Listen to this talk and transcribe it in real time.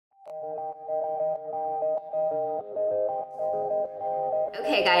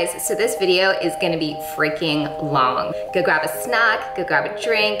Okay guys, so this video is gonna be freaking long. Go grab a snack, go grab a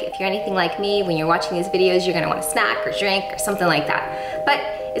drink. If you're anything like me, when you're watching these videos, you're gonna want a snack or drink or something like that. But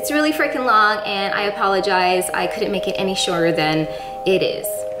it's really freaking long and I apologize. I couldn't make it any shorter than it is.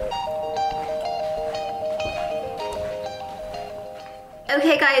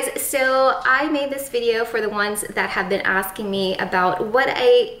 Okay guys, so I made this video for the ones that have been asking me about what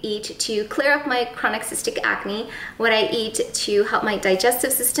I eat to clear up my chronic cystic acne, what I eat to help my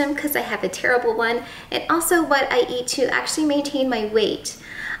digestive system because I have a terrible one, and also what I eat to actually maintain my weight.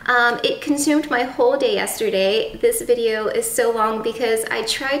 It consumed my whole day yesterday. This video is so long because I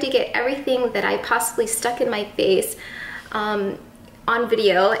tried to get everything that I possibly stuck in my face on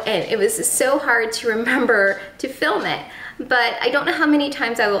video, and it was so hard to remember to film it. But I don't know how many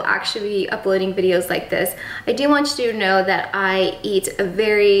times I will actually be uploading videos like this. I do want you to know that I eat a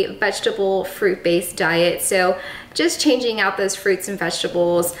very vegetable, fruit-based diet, so just changing out those fruits and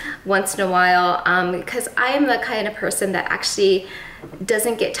vegetables once in a while, because I am the kind of person that actually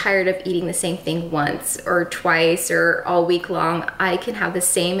doesn't get tired of eating the same thing once or twice or all week long. I can have the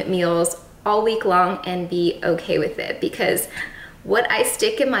same meals all week long and be okay with it, because what I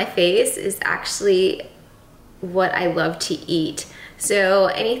stick in my face is actually what I love to eat. So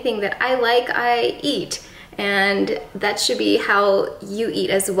anything that I like, I eat, and that should be how you eat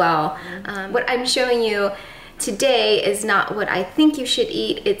as well. What I'm showing you today is not what I think you should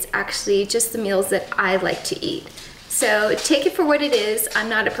eat. It's actually just the meals that I like to eat. So take it for what it is. I'm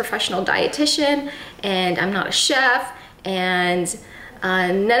not a professional dietitian and I'm not a chef, and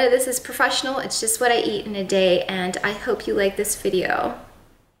none of this is professional. It's just what I eat in a day, and I hope you like this video.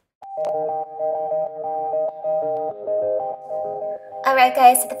 Alright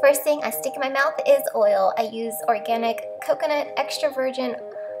guys, so the first thing I stick in my mouth is oil. I use organic coconut extra virgin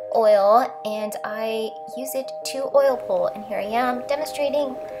oil, and I use it to oil pull, and here I am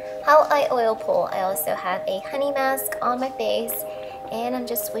demonstrating how I oil pull. I also have a honey mask on my face, and I'm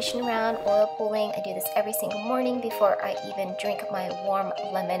just swishing around oil pulling. I do this every single morning before I even drink my warm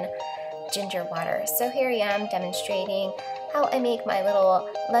lemon ginger water. So here I am demonstrating how I make my little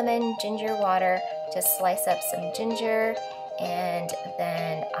lemon ginger water. Just slice up some ginger, and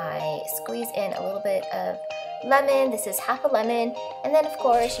then I squeeze in a little bit of lemon. This is half a lemon, and then of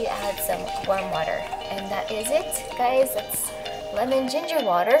course you add some warm water, and that is it guys. That's lemon ginger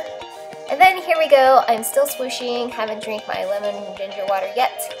water. And then here we go. I'm still swooshing, haven't drank my lemon ginger water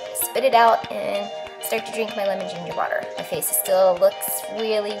yet. Spit it out and start to drink my lemon ginger water. My face still looks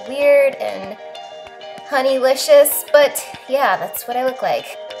really weird and honeylicious, but yeah, that's what I look like.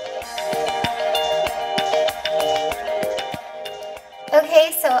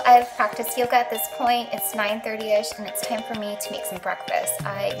 Okay, so I've practiced yoga at this point. It's 9:30ish and it's time for me to make some breakfast.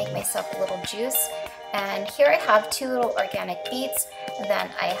 I make myself a little juice, and here I have 2 little organic beets, and then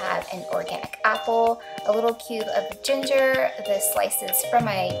I have an organic apple, a little cube of ginger, the slices from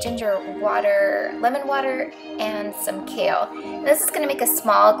my ginger water, lemon water, and some kale. And this is going to make a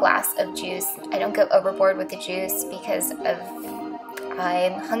small glass of juice. I don't go overboard with the juice because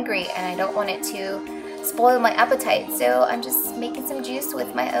I'm hungry and I don't want it to spoil my appetite, so I'm just making some juice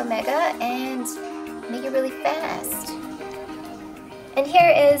with my omega and make it really fast. And here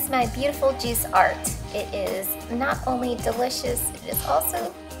is my beautiful juice art. It is not only delicious, it is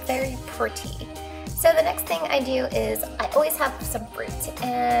also very pretty. So the next thing I do is I always have some fruit,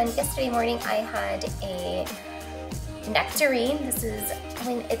 and yesterday morning I had a nectarine. This is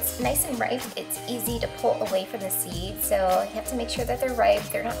when it's nice and ripe, it's easy to pull away from the seeds, so you have to make sure that they're ripe.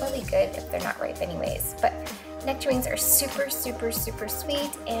 They're not really good if they're not ripe anyways, but nectarines are super sweet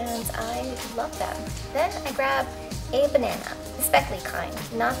and I love them. Then I grab a banana, the speckly kind,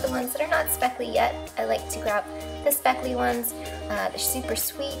 not the ones that are not speckly yet. I like to grab the speckly ones. They're super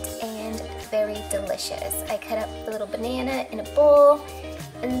sweet and very delicious. I cut up the little banana in a bowl,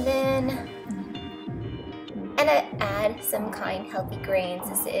 and then I add some kind healthy grains.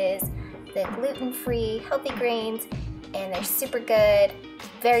 This is the gluten-free healthy grains, and they're super good,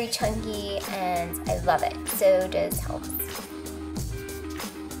 very chunky, and I love it. So does health.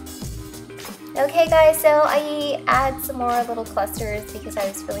 Okay guys, so I add some more little clusters because I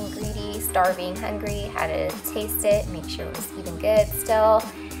was feeling greedy, starving, hungry, had to taste it, make sure it was even good still.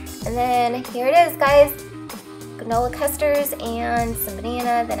 And then here it is guys. Granola clusters and some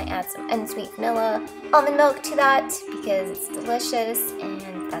banana. Then I add some unsweet vanilla almond milk to that because it's delicious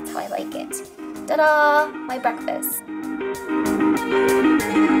and that's how I like it. Ta-da! My breakfast.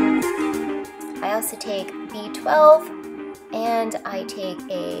 I also take B12, and I take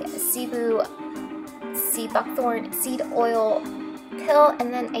a Cebu sea buckthorn seed oil pill,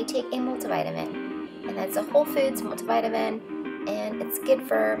 and then I take a multivitamin, and that's a Whole Foods multivitamin. and it's good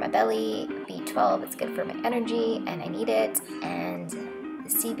for my belly. B12, it's good for my energy, and I need it. And the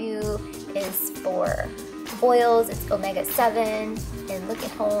Cebu is for oils, it's omega-7, and look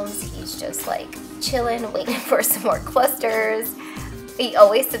at Holmes, he's just like chilling, waiting for some more clusters. He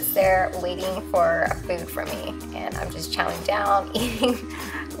always sits there waiting for food from me, and I'm just chowing down, eating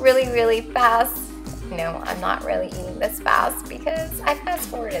really fast. No, I'm not really eating this fast because I fast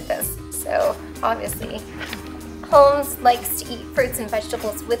forwarded this. So obviously Holmes likes to eat fruits and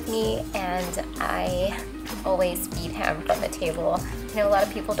vegetables with me, and I always feed him from the table. I know a lot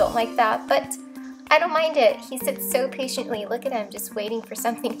of people don't like that, but I don't mind it. He sits so patiently. Look at him, just waiting for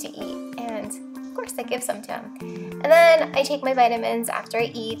something to eat, and of course I give some to him. And then I take my vitamins after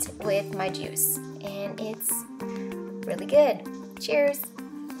I eat with my juice, and it's really good. Cheers.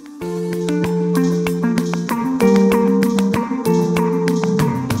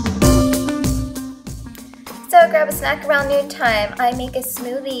 So grab a snack around noontime. I make a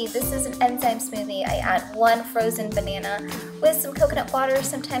smoothie. This is an enzyme smoothie. I add 1 frozen banana with some coconut water.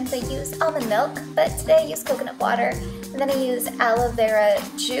 Sometimes I use almond milk, but today I use coconut water. And then I use aloe vera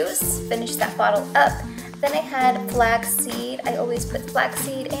juice, finish that bottle up. Then I had flaxseed. I always put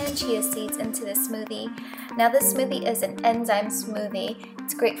flaxseed and chia seeds into this smoothie. Now this smoothie is an enzyme smoothie.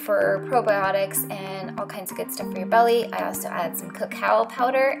 It's great for probiotics and all kinds of good stuff for your belly. I also add some cacao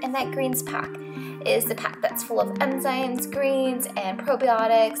powder, and that greens pack is the pack that's full of enzymes, greens, and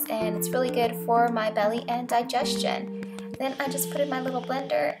probiotics, and it's really good for my belly and digestion. Then I just put in my little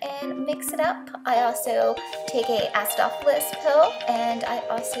blender and mix it up. I also take a acidophilus pill, and I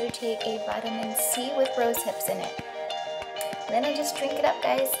also take a vitamin C with rose hips in it. Then I just drink it up,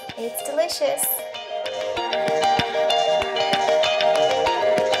 guys. It's delicious.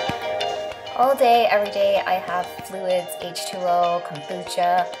 All day, every day, I have fluids, H2O,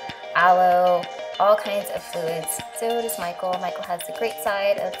 kombucha, aloe, all kinds of fluids. So does Michael. Michael has a great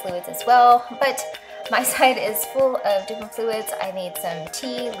side of fluids as well, but my side is full of different fluids. I made some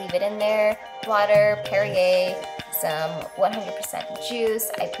tea, leave it in there, water, Perrier, some 100%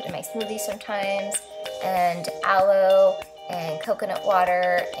 juice. I put in my smoothie sometimes, and aloe, and coconut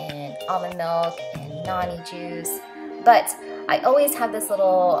water, and almond milk, and nani juice. But I always have this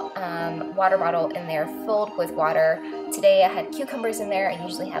little water bottle in there filled with water. Today I had cucumbers in there. I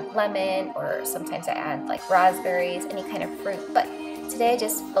usually have lemon, or sometimes I add like raspberries, any kind of fruit. But today I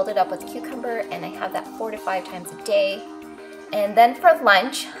just filled it up with cucumber, and I have that 4 to 5 times a day. And then for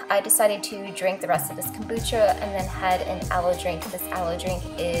lunch, I decided to drink the rest of this kombucha and then had an aloe drink. This aloe drink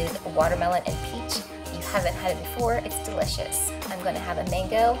is watermelon and peach. If you haven't had it before, it's delicious. I'm going to have a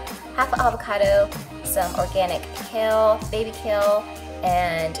mango, half avocado, some organic kale, baby kale,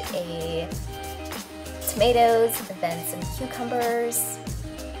 and a tomatoes, and then some cucumbers.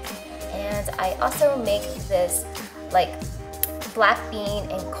 And I also make this like black bean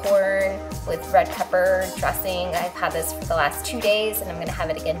and corn with red pepper dressing. I've had this for the last 2 days, and I'm gonna have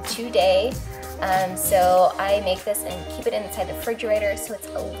it again today. So I make this and keep it inside the refrigerator, so it's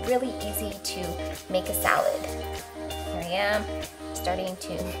really easy to make a salad. Here I am, starting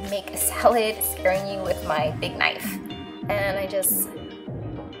to make a salad, scaring you with my big knife. And I just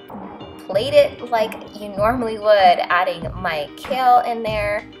plate it like you normally would, adding my kale in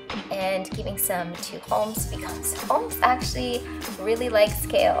there and giving some to Holmes because Holmes actually really likes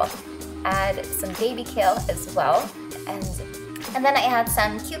kale. Add some baby kale as well, and then I add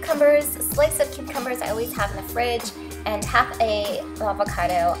some cucumbers, a slice of cucumbers I always have in the fridge, and half a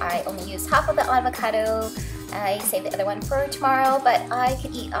avocado. I only use half of the avocado. I save the other one for tomorrow, but I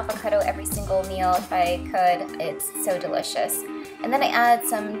could eat avocado every single meal if I could. It's so delicious. And then I add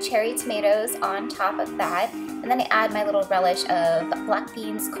some cherry tomatoes on top of that. And then I add my little relish of black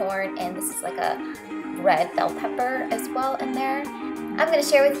beans, corn, and this is like a red bell pepper as well in there. I'm going to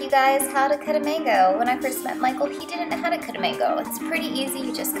share with you guys how to cut a mango. When I first met Michael, he didn't know how to cut a mango. It's pretty easy.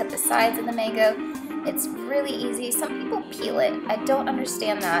 You just cut the sides of the mango. It's really easy. Some people peel it. I don't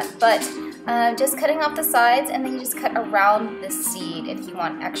understand that, but just cutting off the sides, and then you just cut around the seed if you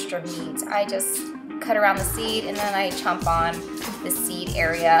want extra meat. I just cut around the seed, and then I chomp on the seed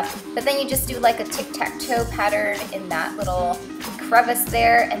area. But then you just do like a tic-tac-toe pattern in that little crevice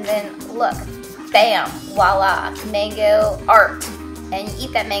there, and then look, bam, voila, mango art. And you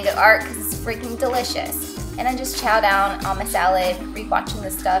eat that mango art because it's freaking delicious. And I just chow down on my salad. Rewatching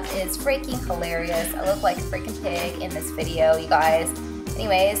this stuff is freaking hilarious. I look like a freaking pig in this video, you guys.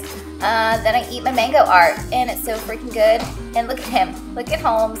 Anyways, then I eat my mango art, and it's so freaking good. And look at him, look at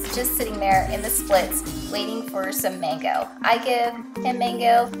Holmes, just sitting there in the splits, waiting for some mango. I give him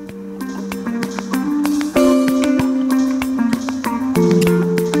mango.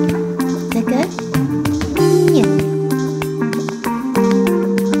 Is that good? Yeah.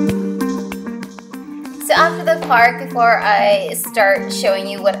 remark before I start showing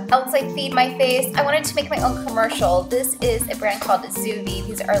you what else I feed my face. I wanted to make my own commercial. This is a brand called Zuvi.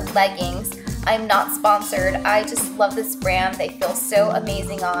 These are leggings. I'm not sponsored. I just love this brand. They feel so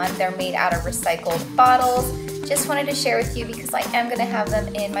amazing on. They're made out of recycled bottles. Just wanted to share with you because I am going to have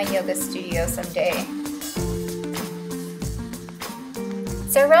them in my yoga studio someday.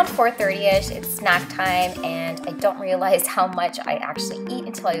 So around 4:30ish, it's snack time, and I don't realize how much I actually eat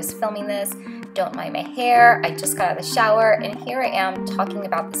until I was filming this. Don't mind my hair. I just got out of the shower, and here I am talking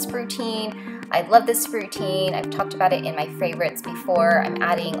about this routine. I love this routine. I've talked about it in my favorites before. I'm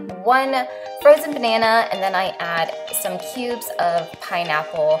adding 1 frozen banana, and then I add some cubes of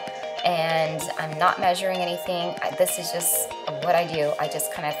pineapple, and I'm not measuring anything. This is just what I do. I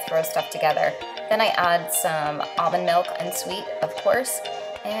just kind of throw stuff together. Then I add some almond milk, unsweet, of course,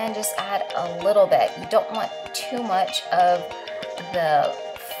 and just add a little bit. You don't want too much of the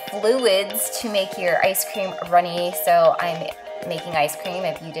fluids to make your ice cream runny, so I'm making ice cream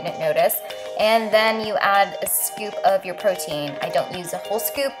if you didn't notice. And then you add a scoop of your protein. I don't use a whole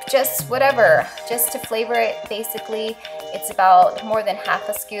scoop, just whatever, just to flavor it. Basically, it's about more than half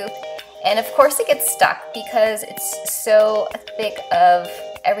a scoop. And of course it gets stuck because it's so thick of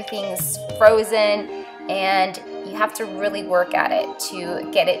everything's frozen, and you have to really work at it to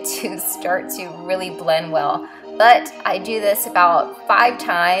get it to start to really blend well. But I do this about 5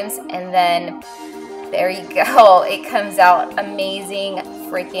 times, and then there you go. It comes out amazing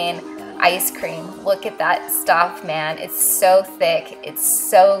freaking ice cream. Look at that stuff, man. It's so thick. It's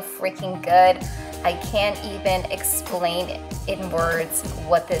so freaking good. I can't even explain in words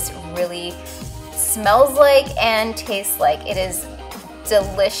what this really smells like and tastes like. It is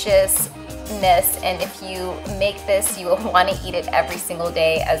deliciousness, and if you make this, you will want to eat it every single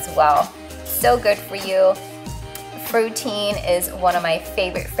day as well. So good for you. Fruitine is one of my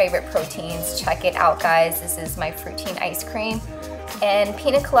favorite proteins. Check it out, guys. This is my Fruitine ice cream, and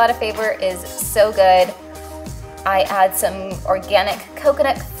pina colada flavor is so good. I add some organic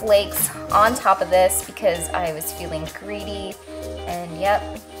coconut flakes on top of this because I was feeling greedy, and yep,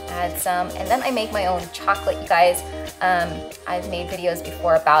 add some. And then I make my own chocolate, you guys. I've made videos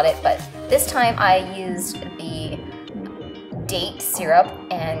before about it, but this time I used the date syrup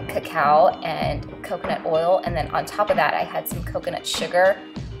and cacao and coconut oil, and then on top of that I had some coconut sugar.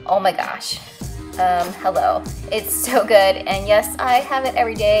 Oh my gosh, hello, it's so good. And yes, I have it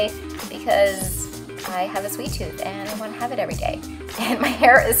every day because I have a sweet tooth and I want to have it every day. And my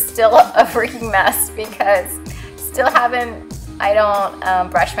hair is still a freaking mess because I don't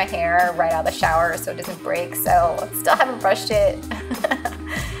brush my hair right out of the shower so it doesn't break, so still haven't brushed it.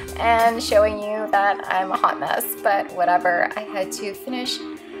 And showing you that I'm a hot mess, but whatever. I had to finish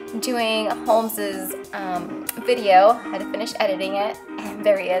doing Holmes's video. I had to finish editing it, and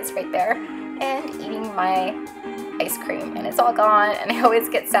there he is right there, and eating my ice cream, and it's all gone, and I always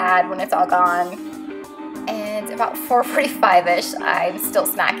get sad when it's all gone. And about 4:45ish, I'm still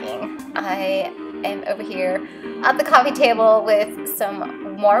snacking. I am over here at the coffee table with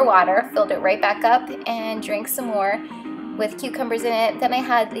some more water, filled it right back up, and drank some more with cucumbers in it. Then I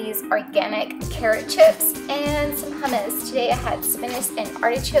had these organic carrot chips and some hummus. Today I had spinach and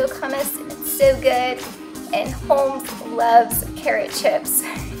artichoke hummus, and it's so good. And Holmes loves carrot chips.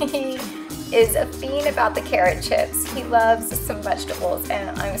 He is a fiend about the carrot chips. He loves some vegetables,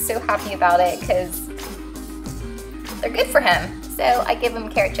 and I'm so happy about it because they're good for him. So I give him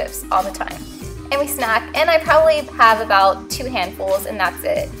carrot chips all the time. And we snack, and I probably have about 2 handfuls, and that's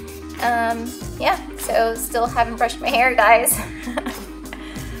it. Yeah, so still haven't brushed my hair, guys.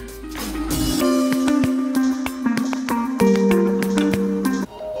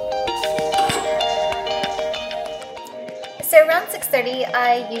 So around 6:30,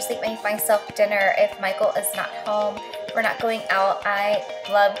 I usually make myself dinner if Michael is not home. We're not going out. I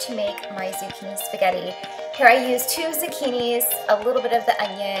love to make my zucchini spaghetti. Here I use 2 zucchinis, a little bit of the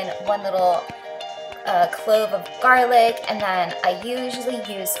onion, 1 little clove of garlic, and then I usually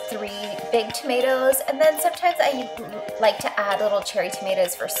use 3 big tomatoes, and then sometimes I like to add little cherry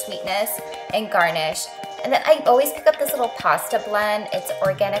tomatoes for sweetness and garnish. And then I always pick up this little pasta blend. It's an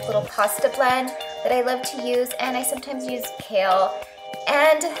organic little pasta blend that I love to use, and I sometimes use kale.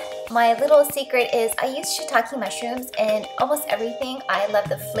 And my little secret is I use shiitake mushrooms in almost everything. I love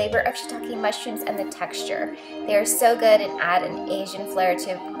the flavor of shiitake mushrooms and the texture. They are so good and add an Asian flair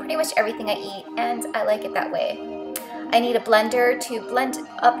to pretty much everything I eat, and I like it that way. I need a blender to blend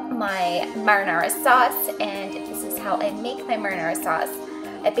up my marinara sauce, and this is how I make my marinara sauce.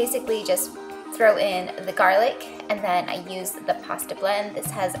 I basically just throw in the garlic, and then I use the pasta blend. This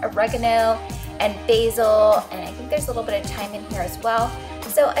has oregano and basil, and I think there's a little bit of thyme in here as well.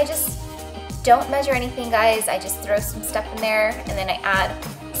 So I just don't measure anything, guys. I just throw some stuff in there, and then I add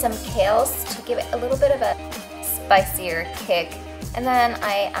some kales to give it a little bit of a spicier kick. And then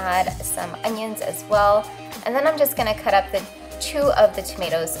I add some onions as well. And then I'm just gonna cut up the 2 of the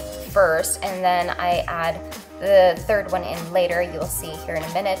tomatoes first, and then I add the 3rd one in later. You'll see here in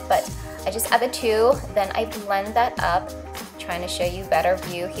a minute, but I just add the 2, then I blend that up. Trying to show you a better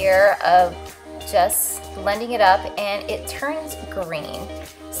view here of just blending it up, and it turns green.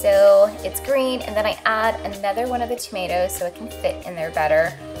 So it's green, and then I add another one of the tomatoes so it can fit in there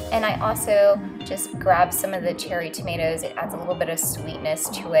better. And I also just grab some of the cherry tomatoes. It adds a little bit of sweetness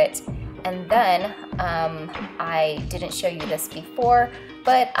to it. And then I didn't show you this before,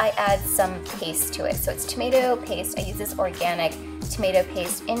 but I add some paste to it. So it's tomato paste. I use this organic tomato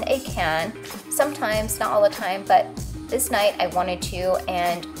paste in a can. Sometimes, not all the time, but this night I wanted to,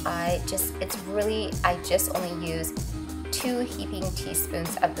 and I just only use 2 heaping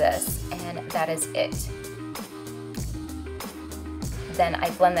teaspoons of this, and that is it. Then I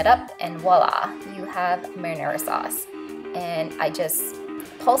blend that up, and voila, you have marinara sauce. And I just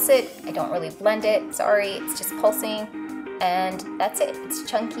pulse it. I don't really blend it, sorry, it's just pulsing, and that's it. It's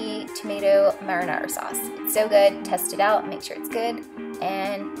chunky tomato marinara sauce. It's so good. Test it out, make sure it's good,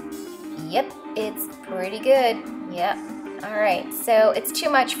 and yep, it's pretty good. Yep. All right, so it's too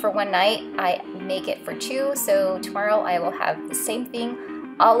much for one night. I make it for 2, so tomorrow I will have the same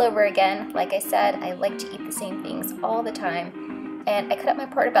thing all over again. Like I said, I like to eat the same things all the time. And I cut up my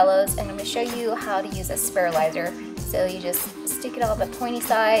portobellos, and I'm gonna show you how to use a spiralizer. So you just stick it on the pointy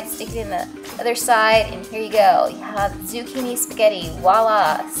side, stick it in the other side, and here you go. You have zucchini spaghetti,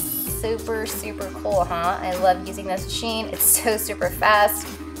 voila. Super, super cool, huh? I love using this machine. It's so super fast.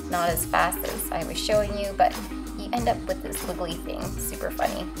 Not as fast as I was showing you, but you end up with this wiggly thing. Super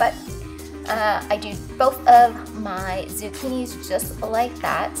funny. But I do both of my zucchinis just like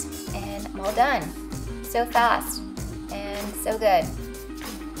that, and I'm all done. So fast and so good.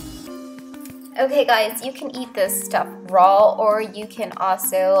 Okay guys, you can eat this stuff raw, or you can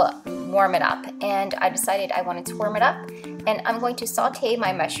also warm it up. And I decided I wanted to warm it up, and I'm going to saute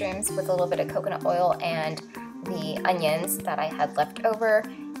my mushrooms with a little bit of coconut oil and the onions that I had left over.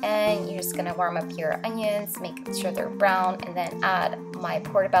 And you're just gonna warm up your onions, make sure they're brown, and then add my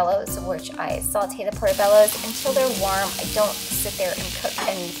portobellos, which I saute the portobellos until they're warm. I don't sit there and cook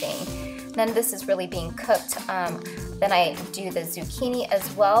anything. Then this is really being cooked. Then I do the zucchini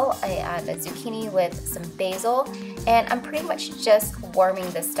as well. I add the zucchini with some basil, and I'm pretty much just warming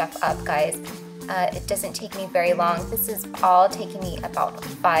this stuff up, guys. It doesn't take me very long. This is all taking me about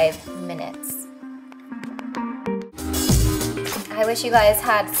 5 minutes. I wish you guys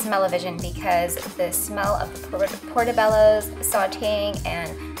had smell-o-vision, because the smell of the portobellos sauteing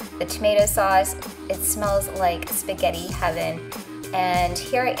and the tomato sauce, it smells like spaghetti heaven. And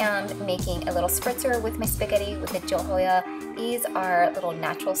here I am making a little spritzer with my spaghetti with the Jojoya. These are little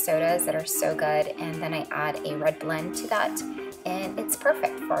natural sodas that are so good, and then I add a red blend to that, and it's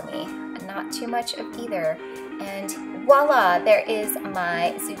perfect for me. Not too much of either. And voila, there is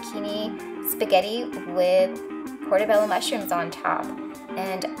my zucchini spaghetti with portobello mushrooms on top.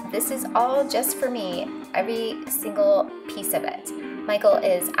 And this is all just for me, every single piece of it. Michael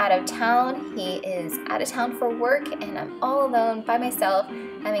is out of town. He is out of town for work, and I'm all alone by myself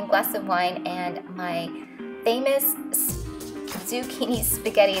having a glass of wine and my famous zucchini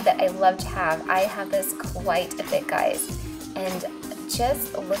spaghetti that I love to have. I have this quite a bit, guys. And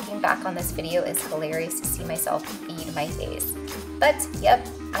just looking back on this video is hilarious to see myself feed my face. But yep,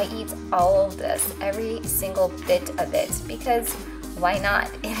 I eat all of this, every single bit of it, because why not?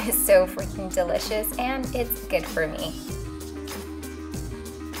 It is so freaking delicious, and it's good for me.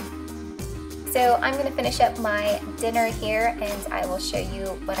 So I'm gonna finish up my dinner here, and I will show you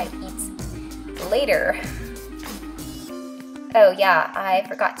what I eat later. Oh yeah, I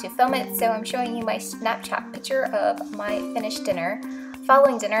forgot to film it, so I'm showing you my Snapchat picture of my finished dinner.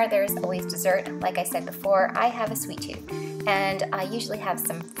 Following dinner, there's always dessert. Like I said before, I have a sweet tooth, and I usually have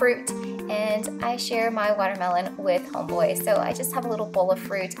some fruit, and I share my watermelon with homeboy. So I just have a little bowl of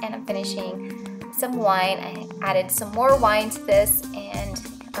fruit, and I'm finishing some wine. I added some more wine to this, and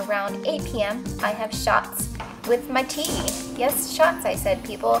around 8 p.m. I have shots with my tea. Yes, shots, I said,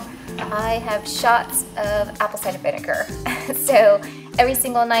 people. I have shots of apple cider vinegar. So every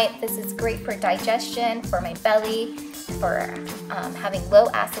single night, this is great for digestion, for my belly, for having low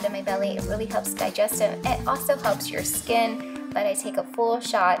acid in my belly. It really helps digest it. It also helps your skin, but I take a full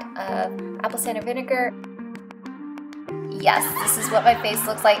shot of apple cider vinegar. Yes, this is what my face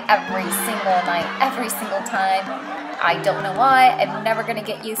looks like every single night, every single time. I don't know why, I'm never gonna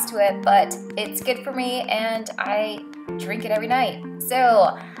get used to it, but it's good for me, and I drink it every night.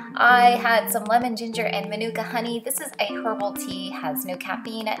 So I had some lemon, ginger, and manuka honey. This is a herbal tea, has no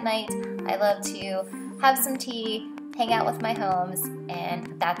caffeine at night. I love to have some tea, hang out with my homes,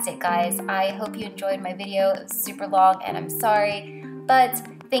 and that's it, guys. I hope you enjoyed my video. It was super long and I'm sorry, but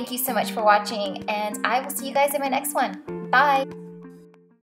thank you so much for watching, and I will see you guys in my next one. Bye!